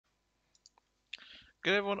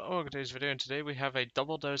Good everyone, today's video, and today we have a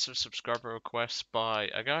double dose of subscriber requests by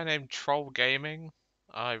a guy named Troll Gaming.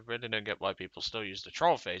 I really don't get why people still use the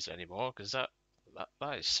troll face anymore, because that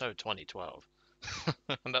is so 2012.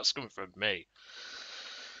 And that's coming from me.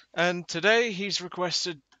 And today he's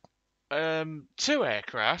requested two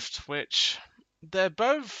aircraft, which they're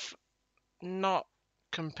both not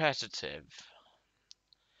competitive.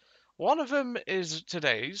 One of them is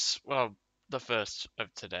today's, well, the first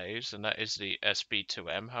of today's, and that is the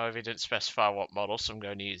SB2M. However, he didn't specify what model, so I'm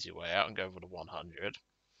going the easy way out and go for the 100.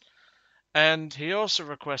 And he also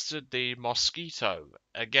requested the Mosquito.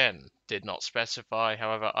 Again, did not specify.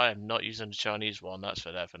 However, I am not using the Chinese one, that's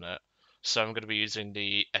for definite. So I'm going to be using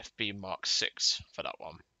the FB Mark 6 for that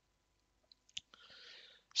one.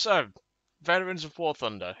 So, veterans of War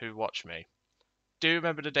Thunder who watch me, do you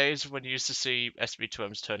remember the days when you used to see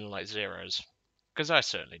SB2Ms turning like zeros? Because I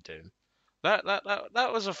certainly do. That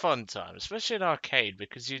was a fun time, especially in arcade,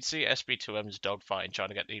 because you'd see SB2Ms dogfighting, trying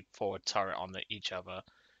to get the forward turret on each other.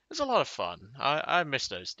 It was a lot of fun. I miss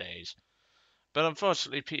those days. But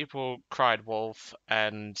unfortunately, people cried wolf,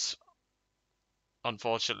 and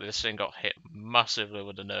unfortunately, this thing got hit massively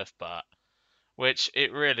with a Nerf bat, which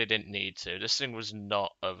it really didn't need to. This thing was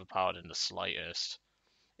not overpowered in the slightest.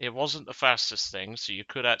 It wasn't the fastest thing, so you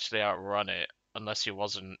could actually outrun it, unless you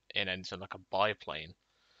wasn't in anything like a biplane.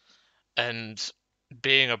 And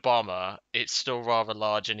being a bomber, it's still rather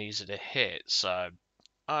large and easy to hit. So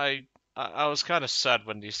I was kind of sad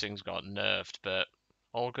when these things got nerfed, but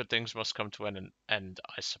all good things must come to an end,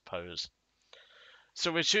 I suppose.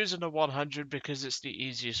 So we're choosing the 100 because it's the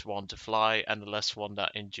easiest one to fly and the less one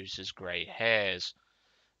that induces grey hairs.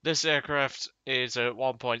 This aircraft is a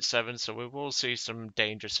 1.7, so we will see some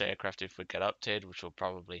dangerous aircraft if we get updated, which will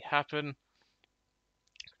probably happen.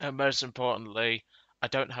 And most importantly, I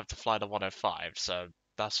don't have to fly the 105, so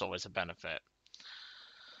that's always a benefit.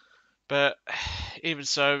 But even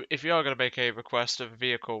so, if you are going to make a request of a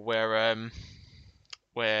vehicle where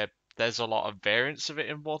there's a lot of variants of it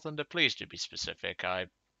in War Thunder, please do be specific. I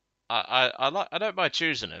don't mind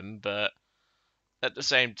choosing them, but at the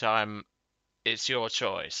same time, it's your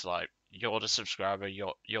choice. Like, you're the subscriber,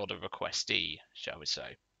 you're the requestee, shall we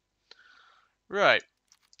say? Right,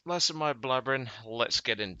 less of my blabbering. Let's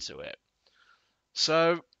get into it.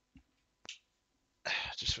 So,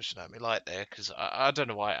 just switching out my light there because I don't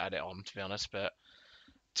know why I had it on, to be honest. But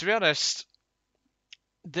to be honest,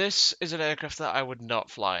 this is an aircraft that I would not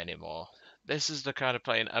fly anymore. This is the kind of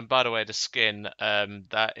plane, and by the way, the skin,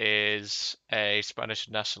 that is a Spanish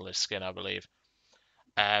nationalist skin, I believe.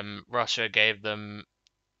 Russia gave them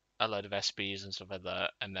a load of SBs and stuff like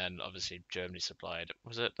that, and then obviously Germany supplied.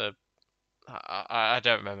 Was it the? I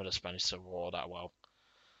don't remember the Spanish Civil War that well.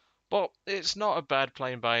 But it's not a bad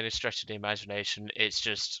plane by any stretch of the imagination. It's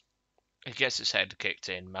just it gets its head kicked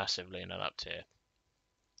in massively in an up tier.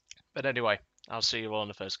 But anyway, I'll see you all in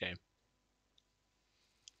the first game.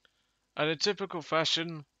 And in typical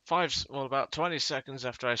fashion, about 20 seconds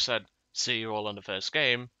after I said, see you all in the first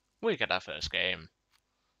game, we get our first game.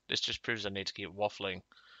 This just proves I need to keep waffling.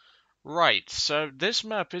 Right, so this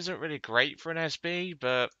map isn't really great for an SB,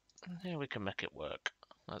 but yeah, we can make it work.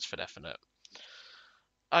 That's for definite.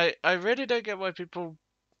 I really don't get why people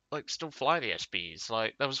like still fly the SBs.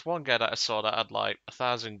 Like, there was one guy that I saw that had like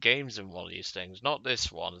 1,000 games in one of these things. Not this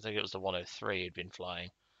one, I think it was the 103 he'd been flying.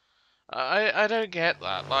 I don't get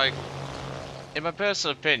that. Like, in my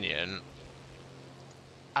personal opinion,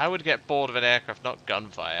 I would get bored of an aircraft, not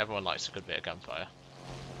gunfire. Everyone likes a good bit of gunfire.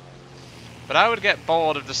 But I would get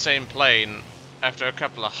bored of the same plane after a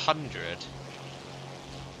couple of hundred.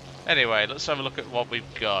 Anyway, let's have a look at what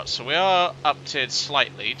we've got. So we are up-tiered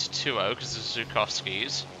slightly to 2-0 because of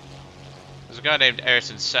Zhukovskis. There's a guy named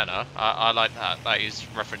Ayrton Senna. I like that he's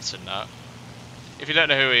referencing that. If you don't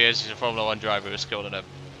know who he is, he's a Formula 1 driver who was killed in a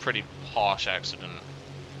pretty harsh accident.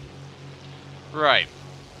 Right.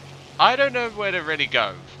 I don't know where to really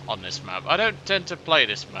go on this map. I don't tend to play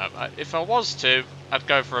this map. If I was to, I'd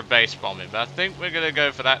go for a base bombing, but I think we're going to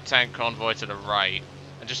go for that tank convoy to the right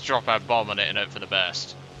and just drop our bomb on it and hope for the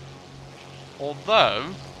best.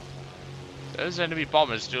 Although, those enemy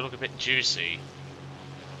bombers do look a bit juicy.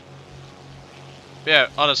 Yeah,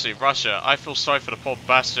 honestly, Russia, I feel sorry for the poor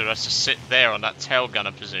bastard who has to sit there on that tail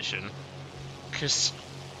gunner position. Because,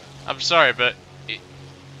 I'm sorry, but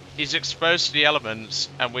he's exposed to the elements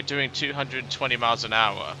and we're doing 220 miles an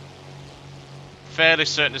hour. Fairly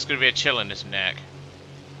certain there's going to be a chill in his neck.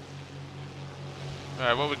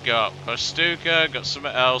 Alright, what we got? Got a Stuka, got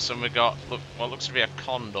something else, and we got what looks to be a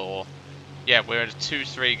Condor. Yeah, we're in a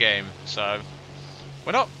 2-3 game, so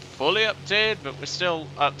we're not fully up tiered, but we're still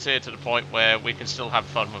up tiered to the point where we can still have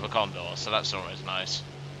fun with a Condor, so that's always nice.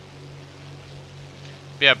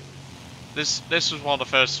 But yeah, this was one of the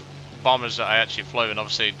first bombers that I actually flew, and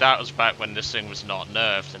obviously that was back when this thing was not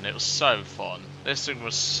nerfed, and it was so fun. This thing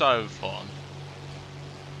was so fun.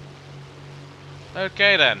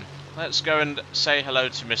 Okay then, let's go and say hello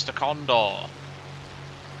to Mr. Condor.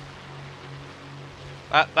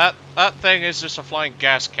 That thing is just a flying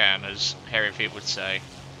gas can, as Harry Feet would say.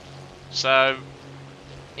 So,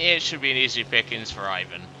 it should be an easy pickings for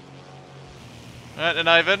Ivan. Alright then,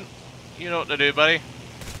 Ivan, you know what to do, buddy.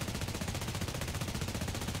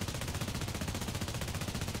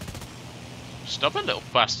 Stubborn little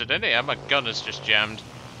bastard, isn't he? And my gun has just jammed.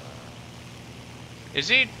 Is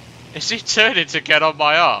he turning to get on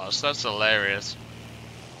my arse? That's hilarious.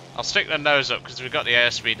 I'll stick the nose up because we've got the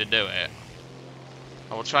airspeed to do it.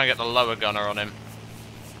 I will try and get the lower gunner on him.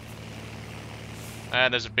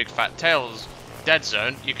 And there's a big fat tails dead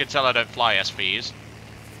zone. You can tell I don't fly SVs.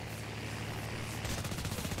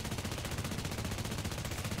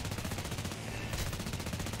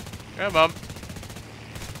 Come on.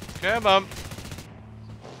 Come on.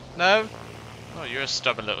 No? Oh, you're a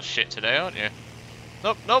stubborn little shit today, aren't you?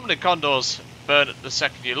 Nope, normally condors burn at the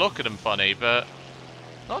second you look at them funny, but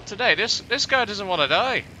not today. This guy doesn't want to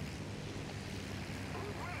die.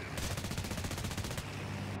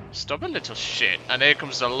 Stubborn little shit. And here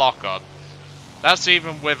comes the lockup. That's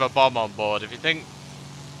even with a bomb on board. If you think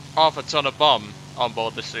half a ton of bomb on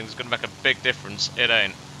board this thing's going to make a big difference, it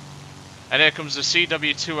ain't. And here comes the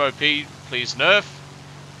CW2OP, please nerf.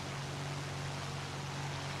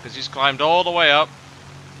 Because he's climbed all the way up.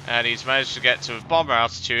 And he's managed to get to a bomber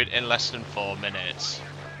altitude in less than 4 minutes.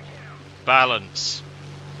 Balance.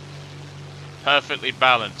 Perfectly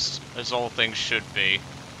balanced, as all things should be.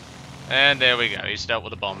 And there we go, he's dealt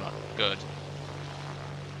with the bomber. Good.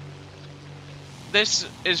 This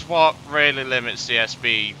is what really limits the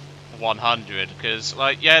SB-100, because,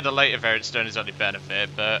 like, yeah, the later variants don't exactly benefit,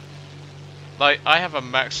 but, like, I have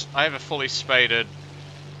a fully spaded,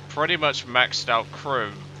 pretty much maxed out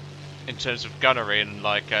crew in terms of gunnery and,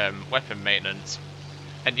 like, weapon maintenance,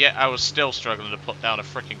 and yet I was still struggling to put down a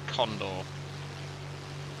freaking Condor.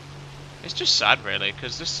 It's just sad, really,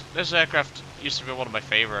 because this aircraft used to be one of my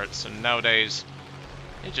favourites, and nowadays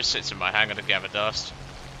it just sits in my hangar to gather dust.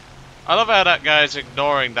 I love how that guy's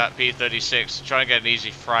ignoring that P-36 to try and get an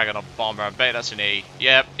easy frag on a bomber. I bet that's an E.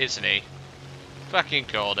 Yep, it's an E. Fucking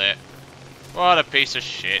called it. What a piece of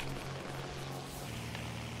shit.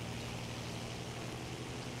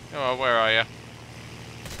 Oh, where are you?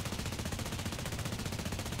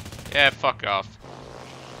 Yeah, fuck off.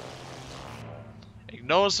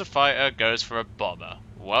 Ignores the fighter, goes for a bomber.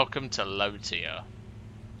 Welcome to low tier.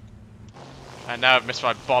 And now I've missed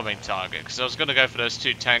my bombing target, because I was going to go for those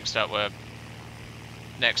two tanks that were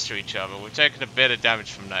next to each other. We've taken a bit of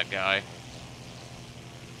damage from that guy.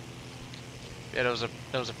 Yeah,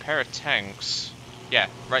 there was a pair of tanks. Yeah,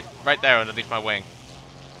 right there underneath my wing.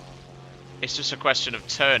 It's just a question of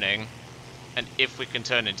turning, and if we can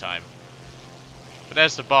turn in time. But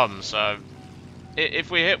there's the bomb, so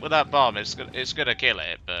if we hit with that bomb, it's gonna kill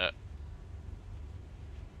it. But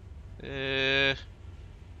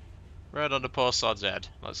right on the poor sod's head.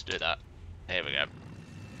 Let's do that. Here we go.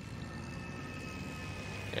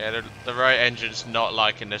 Yeah, the right engine's not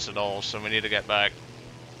liking this at all, so we need to get back.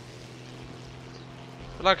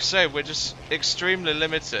 But like I say, we're just extremely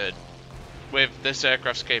limited with this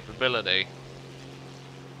aircraft's capability,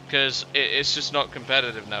 because it's just not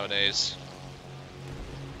competitive nowadays.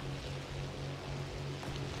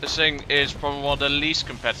 This thing is probably one of the least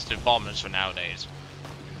competitive bombers for nowadays.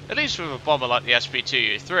 At least with a bomber like the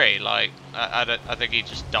SP-2U3, like, I think he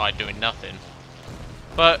just died doing nothing.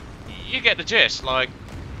 But you get the gist, like,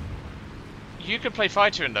 you can play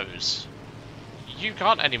fighter in those. You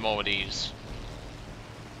can't anymore with these.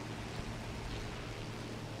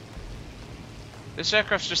 This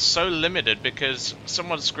aircraft's just so limited because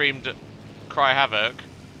someone screamed "Cry Havoc"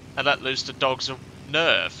 and let loose the dogs of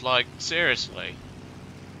Nerf. Like, seriously.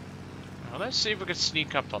 Now, let's see if we can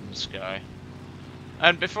sneak up on this guy.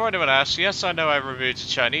 And before anyone asks, yes, I know I reviewed the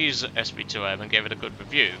Chinese SB2M and gave it a good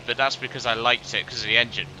review, but that's because I liked it because of the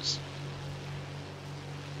engines.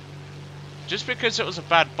 Just because it was a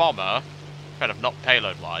bad bomber, kind of not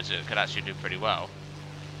payload-wise, it could actually do pretty well.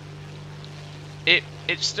 It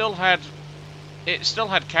still had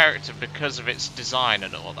character because of its design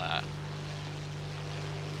and all that.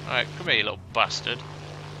 Alright, come here, you little bastard.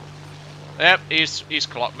 Yep, he's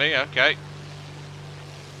clocked me, okay.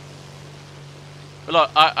 But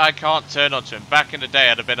look, I can't turn onto him. Back in the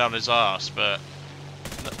day I'd have been on his arse, but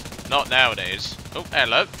Not nowadays. Oh,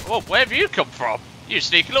 hello. Oh, where have you come from? You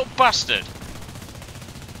sneaky little bastard.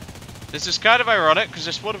 This is kind of ironic, because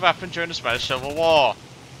this would have happened during the Spanish Civil War.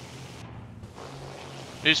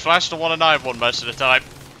 Newsflash, the 1 and 9 won most of the time.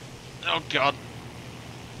 Oh god.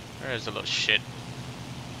 There's a little shit.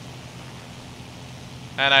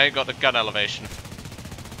 And I ain't got the gun elevation.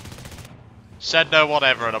 Said no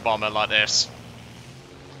whatever in a bomber like this.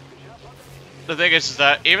 The thing is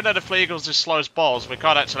that even though the Flea Eagle's as slow as balls, we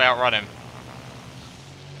can't actually outrun him.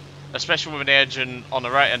 Especially with the engine on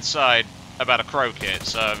the right hand side about a crow kit,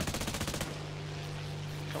 so...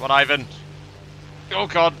 Come on, Ivan. Oh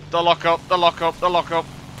god, the lock up, the lock up, the lock up.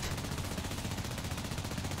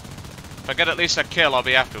 If I get at least a kill, I'll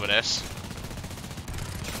be happy with this.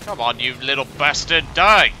 Come on, you little bastard,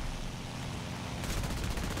 die!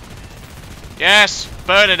 Yes,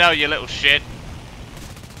 burn it out, you little shit.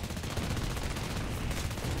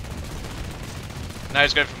 Now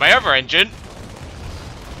he's going for my other engine.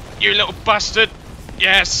 You little bastard!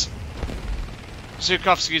 Yes!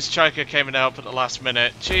 Zukovsky's Chiker came in to help at the last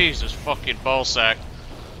minute. Jesus fucking ballsack.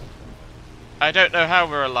 I don't know how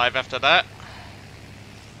we're alive after that.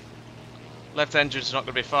 Left engine's not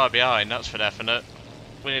going to be far behind, that's for definite.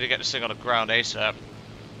 We need to get this thing on the ground ASAP.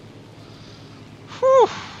 Whew!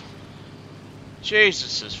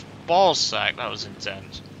 Jesus' ballsack, that was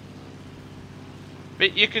intense.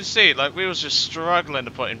 But you can see, like, we was just struggling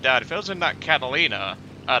to put him down. If it was in that Catalina,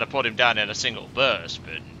 I'd have put him down in a single burst,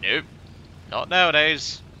 but nope. Not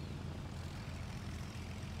nowadays.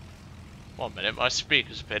 1 minute, my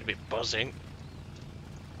speakers appear to be buzzing.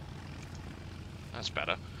 That's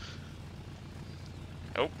better.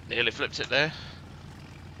 Oh, nearly flipped it there.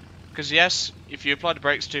 Because yes, if you apply the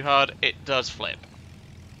brakes too hard, it does flip.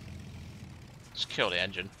 Just kill the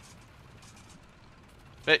engine.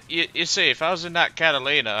 But you see, if I was in that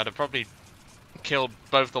Catalina, I'd have probably killed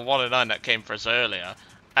both the 1 and 9 that came for us earlier,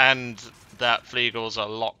 and that Fleagle's a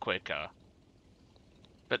lot quicker.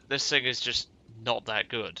 But this thing is just not that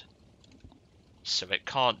good. So it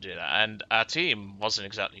can't do that, and our team wasn't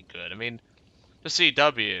exactly good. I mean, the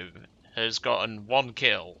CW has gotten 1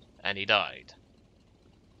 kill, and he died.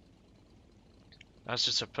 That's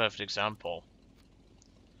just a perfect example.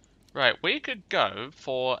 Right, we could go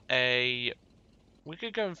for a... We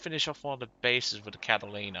could go and finish off one of the bases with the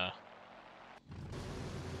Catalina.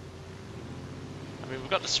 I mean, we've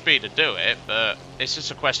got the speed to do it, but it's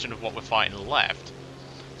just a question of what we're fighting left.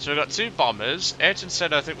 So we've got 2 bombers. Ayrton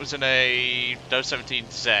Senna, I think, was in a Do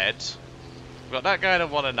 17Z. We've got that guy in a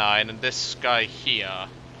 1 and 9, and this guy here.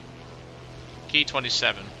 Key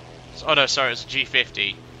 27. Oh no, sorry, it's a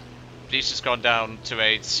G50. He's just gone down to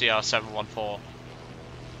a CR714.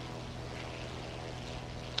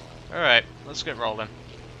 Alright, let's get rolling.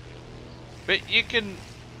 But you can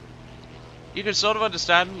sort of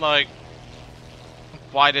understand, like,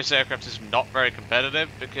 why this aircraft is not very competitive,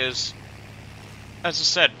 because, as I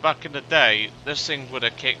said, back in the day, this thing would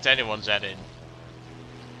have kicked anyone's head in.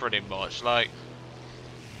 Pretty much, like.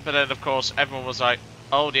 But then, of course, everyone was like,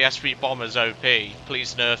 oh, the SP bomber's OP,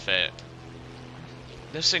 please nerf it.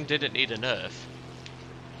 This thing didn't need a nerf.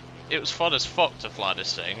 It was fun as fuck to fly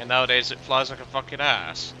this thing, and nowadays it flies like a fucking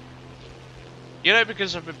ass. You know,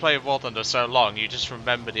 because I've been playing War Thunder so long, you just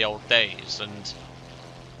remember the old days, and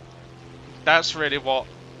that's really what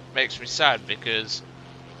makes me sad, because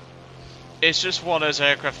it's just one of those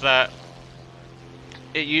aircraft that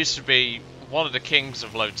it used to be one of the kings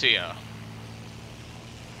of low tier,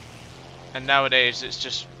 and nowadays it's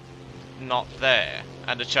just not there,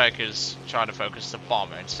 and the Chiker's trying to focus the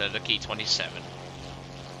bomber instead of the Key 27.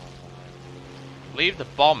 Leave the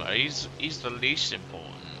bomber, he's the least important.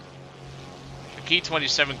 The Key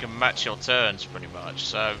 27 can match your turns pretty much,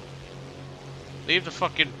 so leave the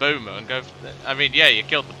fucking boomer and go. I mean, yeah, you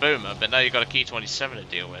killed the boomer, but now you've got a Key 27 to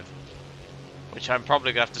deal with, which I'm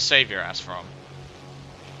probably gonna have to save your ass from.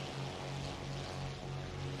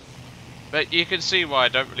 But you can see why I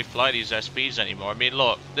don't really fly these airspeeds anymore. I mean,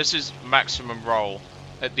 look, this is maximum roll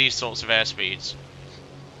at these sorts of airspeeds.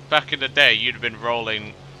 Back in the day, you'd have been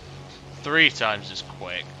rolling 3 times as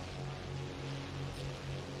quick.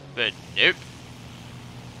 But nope.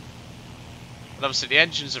 And obviously the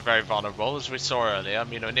engines are very vulnerable, as we saw earlier. I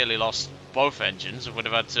mean, I nearly lost both engines and would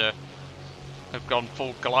have had to have gone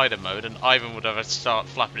full glider mode, and Ivan would have had to start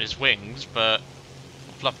flapping his wings, but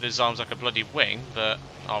flapping his arms like a bloody wing, but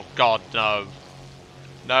oh god, no.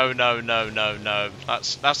 No, no, no, no, no.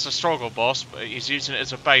 That's the struggle boss, but he's using it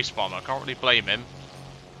as a base bomber. I can't really blame him.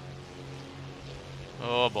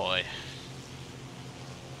 Oh boy.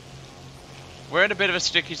 We're in a bit of a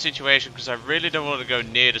sticky situation because I really don't want to go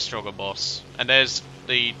near the struggle boss. And there's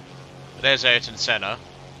Ayrton Senna.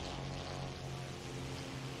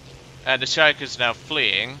 And the Shaik is now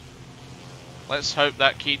fleeing. Let's hope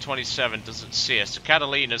that Key 27 doesn't see us. So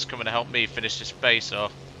Catalina's coming to help me finish this base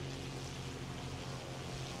off.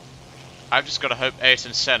 I've just got to hope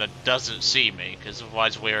Ayrton Senna doesn't see me, because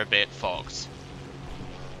otherwise we're a bit fucked.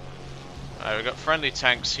 Alright, we've got friendly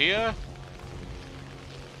tanks here.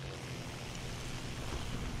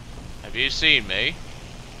 Have you seen me?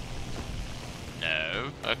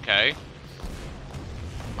 No. Okay.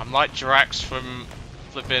 I'm like Drax from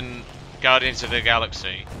flipping Guardians of the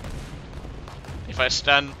Galaxy.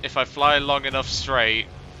 If I fly long enough straight,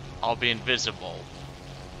 I'll be invisible.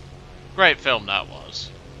 Great film that was.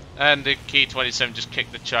 And the Key 27 just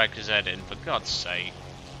kicked the Chika's head in, for God's sake.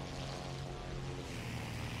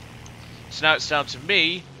 So now it's down to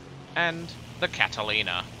me and the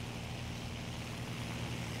Catalina.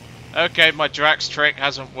 Okay, my Drax trick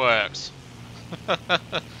hasn't worked.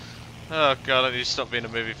 Oh god, I need to stop being a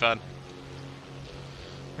movie fan.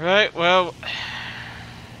 Right, well,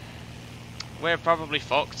 we're probably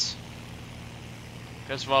fucked.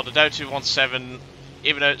 Because, well, the Doe 217,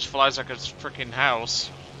 even though it flies like a freaking house,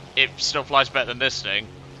 it still flies better than this thing.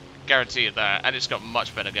 Guarantee you that. And it's got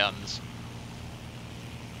much better guns.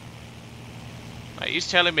 Right, he's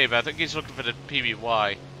telling me, but I think he's looking for the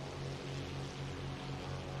PBY.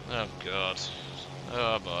 Oh god.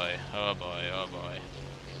 Oh boy, oh boy, oh boy.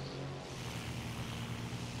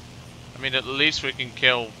 I mean, at least we can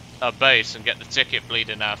kill a base and get the ticket bleed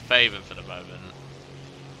in our favour for the moment.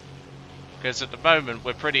 Because at the moment,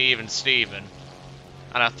 we're pretty even Steven.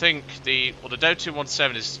 And I think the Doe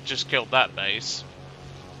 217 has just killed that base.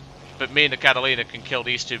 But me and the Catalina can kill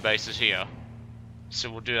these two bases here.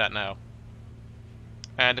 So we'll do that now.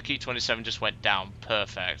 And the Key 27 just went down.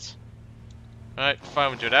 Perfect. Alright,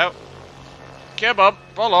 500 out. Come on,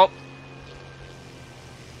 follow.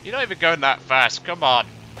 You're not even going that fast, come on.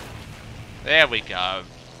 There we go.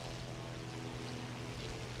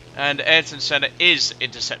 And Ayrton Senna is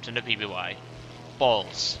intercepting the PBY.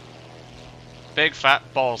 Balls. Big fat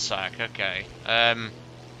ball sack, okay.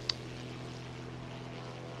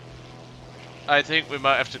 I think we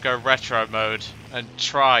might have to go retro mode and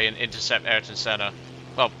try and intercept Ayrton Senna.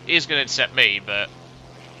 Well, he's going to intercept me, but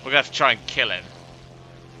we're going to have to try and kill him.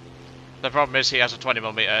 The problem is he has a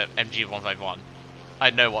 20mm MG151. I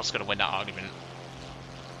know what's going to win that argument.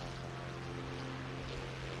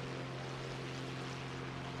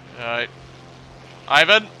 Alright.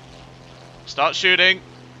 Ivan! Start shooting!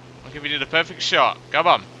 I'll give you the perfect shot. Come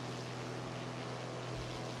on!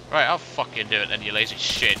 Right, I'll fucking do it then, you lazy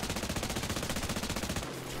shit.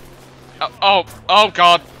 Oh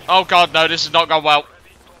god! Oh god, no, this has not gone well.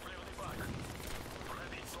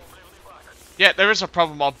 Yeah, there is a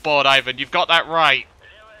problem on board, Ivan. You've got that right.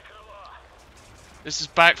 This has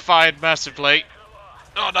backfired massively.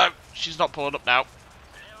 Oh no, she's not pulling up now.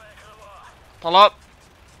 Pull up.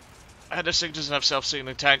 And this thing doesn't have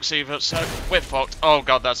self-sealing tanks either, so we're fucked. Oh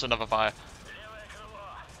god, that's another fire.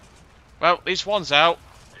 Well, at least one's out.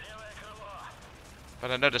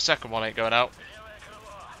 But I know the second one ain't going out.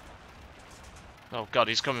 Oh god,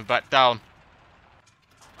 he's coming back down.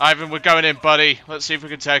 Ivan, we're going in, buddy. Let's see if we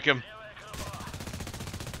can take him.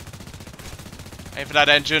 Aim for that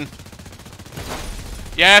engine.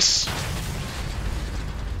 Yes!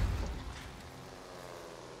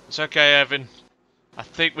 It's okay, Evan. I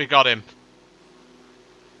think we got him.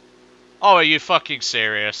 Oh, are you fucking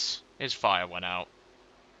serious? His fire went out.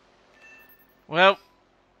 Well,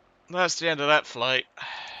 that's the end of that flight.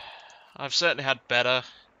 I've certainly had better.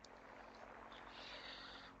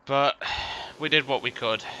 But we did what we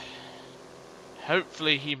could.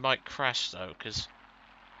 Hopefully he might crash though, because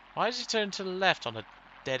why is he turning to the left on a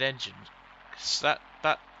dead engine? Because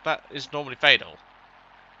that is normally fatal.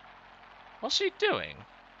 What's he doing?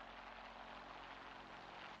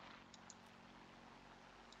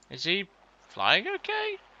 Is he flying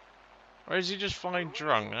okay? Or is he just flying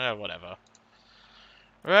drunk? Whatever.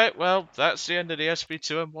 Right, well, that's the end of the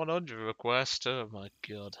SB2M-100 request. Oh my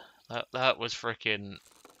god. That was freaking...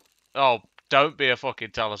 Oh, don't be a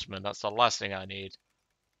fucking talisman. That's the last thing I need.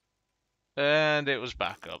 And it was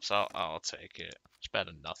backup, so I'll take it. It's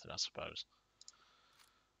better than nothing, I suppose.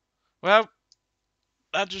 Well,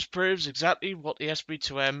 that just proves exactly what the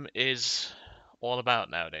SB2M is all about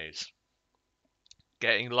nowadays.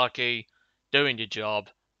 Getting lucky, doing your job,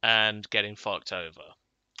 and getting fucked over.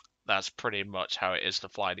 That's pretty much how it is to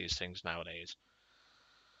fly these things nowadays.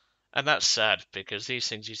 And that's sad, because these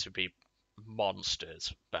things used to be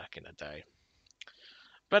monsters back in the day.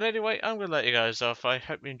 But anyway, I'm going to let you guys off. I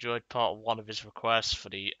hope you enjoyed part 1 of his requests for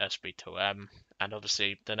the SB2M. And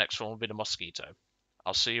obviously, the next one will be the Mosquito.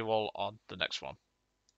 I'll see you all on the next one.